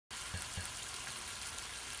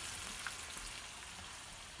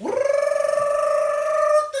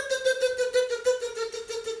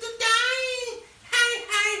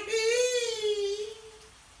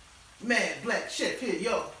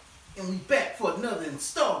for another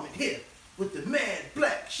installment here with the Mad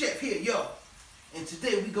Black Chef here, y'all. And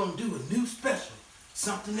today we're gonna do a new special.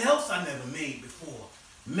 Something else I never made before.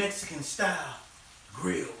 Mexican style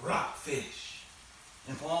grilled rockfish.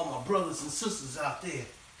 And for all my brothers and sisters out there,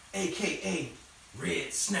 AKA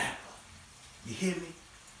Red Snapper. You hear me?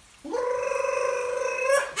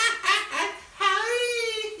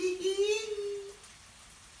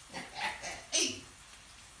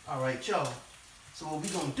 Alright, y'all. So what we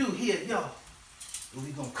gonna do here, y'all, is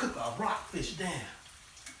we gonna cook our rockfish down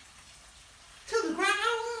to the ground.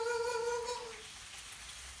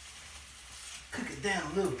 Cook it down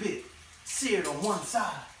a little bit. Sear it on one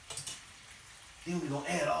side. Then we're gonna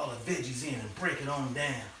add all the veggies in and break it on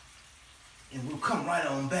down. And we'll come right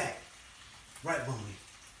on back, right when we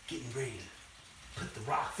getting ready to put the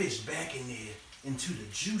rockfish back in there into the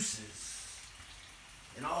juices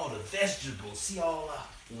and all the vegetables. See all our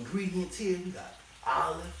ingredients here? We got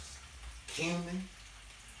olives, cumin,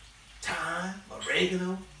 thyme,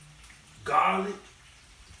 oregano, garlic,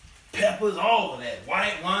 peppers, all of that.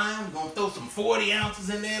 White wine. We're gonna throw some 40 ounces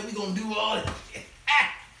in there. We're gonna do all that.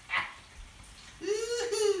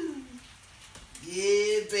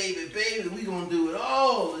 Yeah, baby, we gonna do it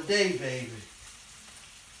all today, baby.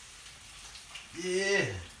 Yeah.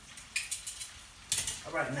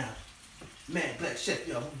 All right, now, Mad Black Chef,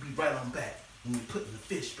 y'all, we'll be right on back when we're putting the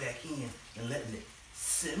fish back in and letting it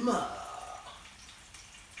simmer.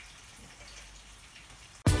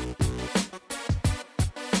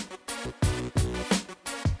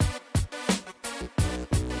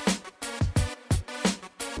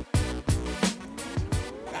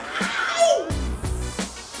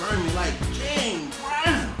 Burn me like James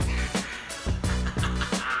Brown.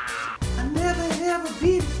 I never ever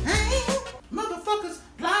be the same. Motherfuckers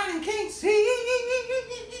blind and can't see.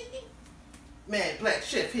 Mad Black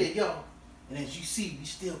Chef here, y'all. And as you see, we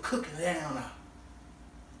still cooking down our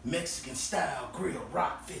Mexican style grilled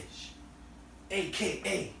rockfish,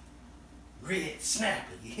 AKA Red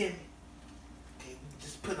Snapper. You hear me? Okay, we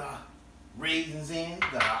just put our raisins in. We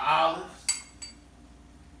got our olives,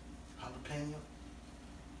 jalapeno.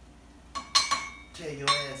 Tear your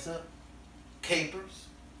ass up. Capers.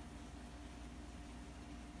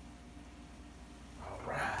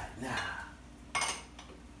 Alright, now.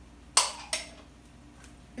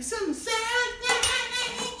 It's some sad thing.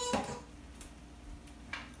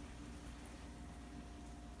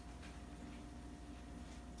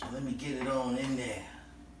 Let me get it on in there.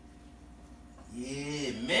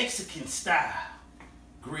 Yeah, Mexican style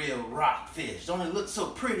grilled rockfish. Don't it look so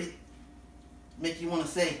pretty? Make you want to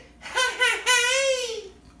say,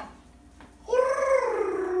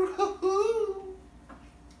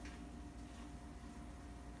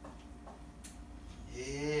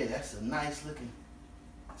 yeah, that's a nice looking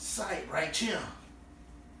sight right here.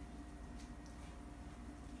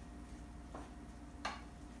 All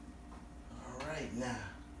right, now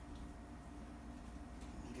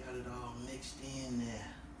we got it all mixed in there.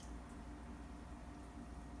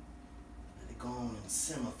 Let it go on and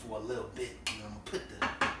simmer for a little bit, and I'm gonna put the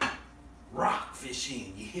rockfish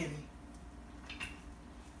in. You hear me?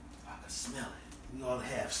 I can smell it. We ought to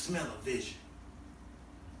have smell-o-vision.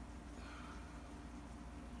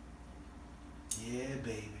 Yeah,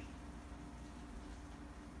 baby.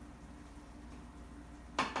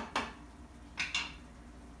 I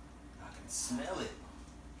can smell it.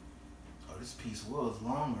 Oh, this piece was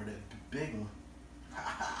longer than the big one.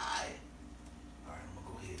 Alright, I'm gonna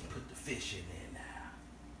go ahead and put the fish in there now.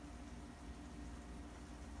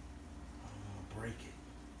 I'm gonna break it.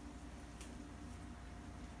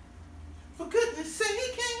 For goodness sake.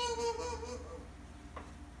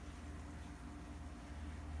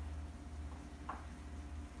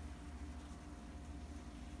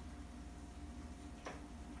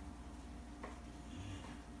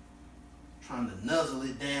 Trying to nuzzle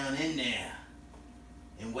it down in there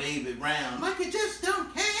and wave it round like it just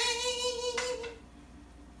don't care.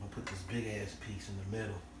 I'm gonna put this big ass piece in the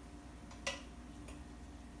middle.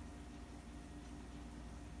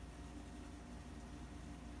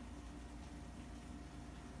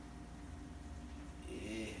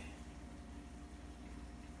 Yeah.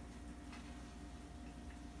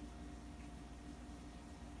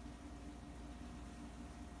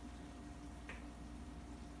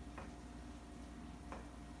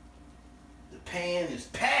 Pan is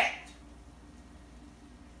packed.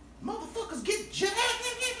 Motherfuckers get jacked.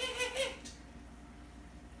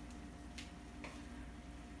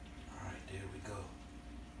 All right, there we go.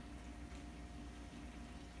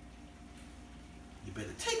 You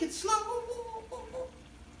better take it slow. All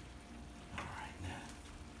right, now.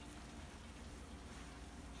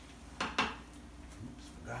 Oops,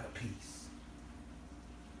 forgot a piece.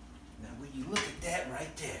 that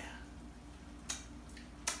right there.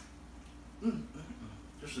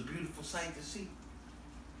 Just a beautiful sight to see.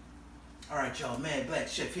 All right, y'all, Mad Black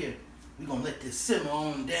Chef here. We're gonna let this simmer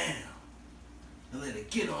on down and let it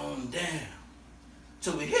get on down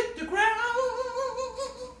till we hit the ground.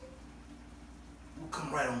 We'll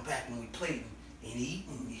come right on back when we plating and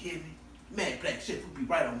eating, you hear me? Mad Black Chef will be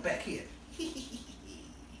right on back here.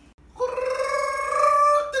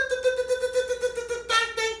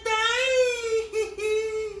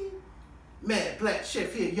 Mad Black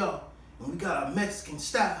Chef here, y'all. And we got our Mexican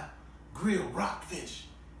style grilled rockfish.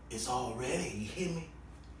 It's all ready, you hear me?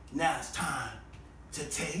 Now it's time to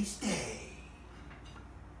taste it.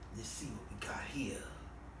 Let's see what we got here.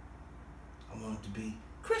 I want it to be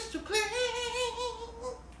crystal clear.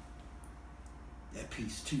 That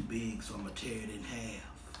piece too big, so I'm gonna tear it in half.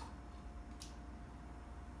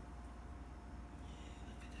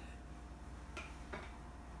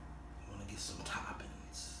 Some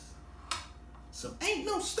toppings. Some ain't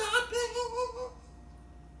no stopping.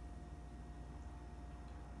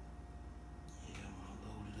 Yeah, I'm gonna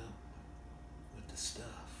load it up with the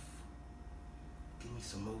stuff. Give me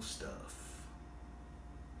some more stuff.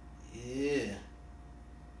 Yeah.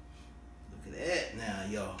 Look at that now,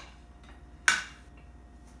 y'all.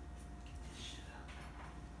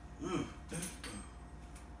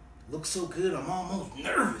 Looks so good, I'm almost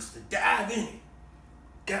nervous to dive in it.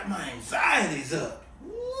 Got my anxieties up.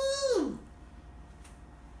 Woo! Let me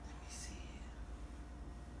see.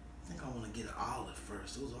 I think I want to get an olive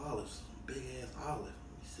first. Those olives, some big ass olive. Let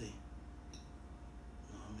me see.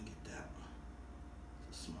 No, I'm gonna get that one.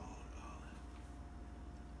 It's a small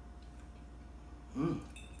olive.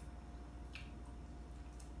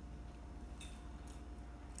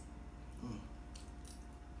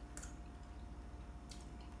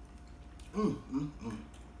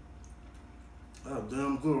 Oh,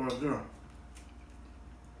 damn good right there.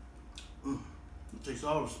 It takes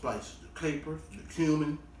all the spices, the capers, the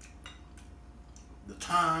cumin, the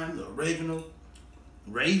thyme, the oregano,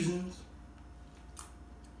 raisins.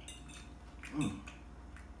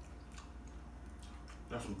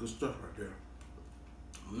 That's some good stuff right there.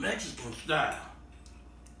 Mexican style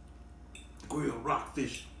grilled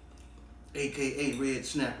rockfish, AKA red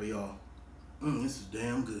snapper, y'all. This is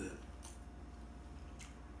damn good.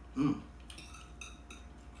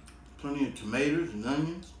 Plenty of tomatoes and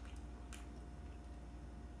onions.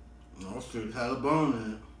 And also it had a bone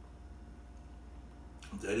in it.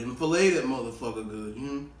 They didn't fillet that motherfucker good,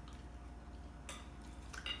 you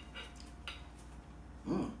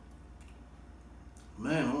know?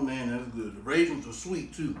 Man, oh man, that's good. The raisins are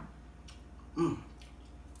sweet too.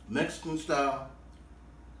 Mexican style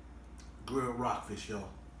grilled rockfish, y'all.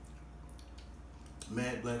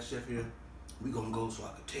 Mad Black Chef here. We gonna go so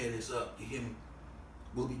I can tear this up, you hear me?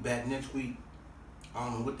 We'll be back next week. I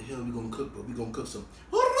don't know what the hell we gonna cook, but we gonna cook some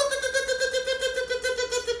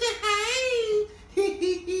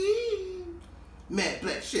Mad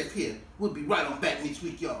Black Chef here. We'll be right on back next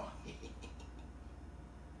week, y'all.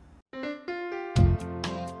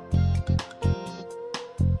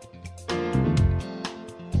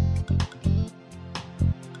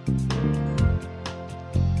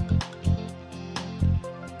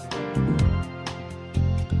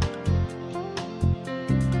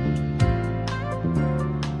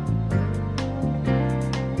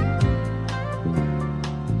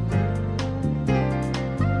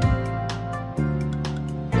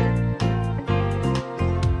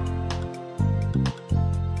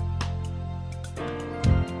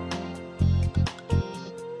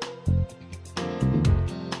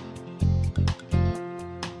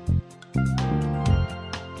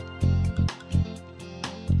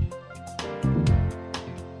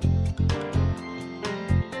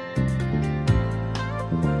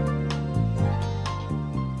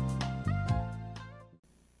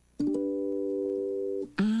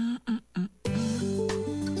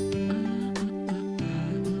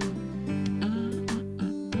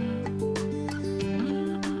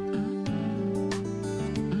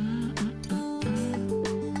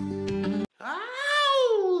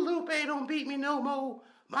 Don't beat me no more.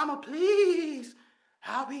 Mama, please.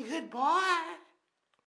 I'll be good boy.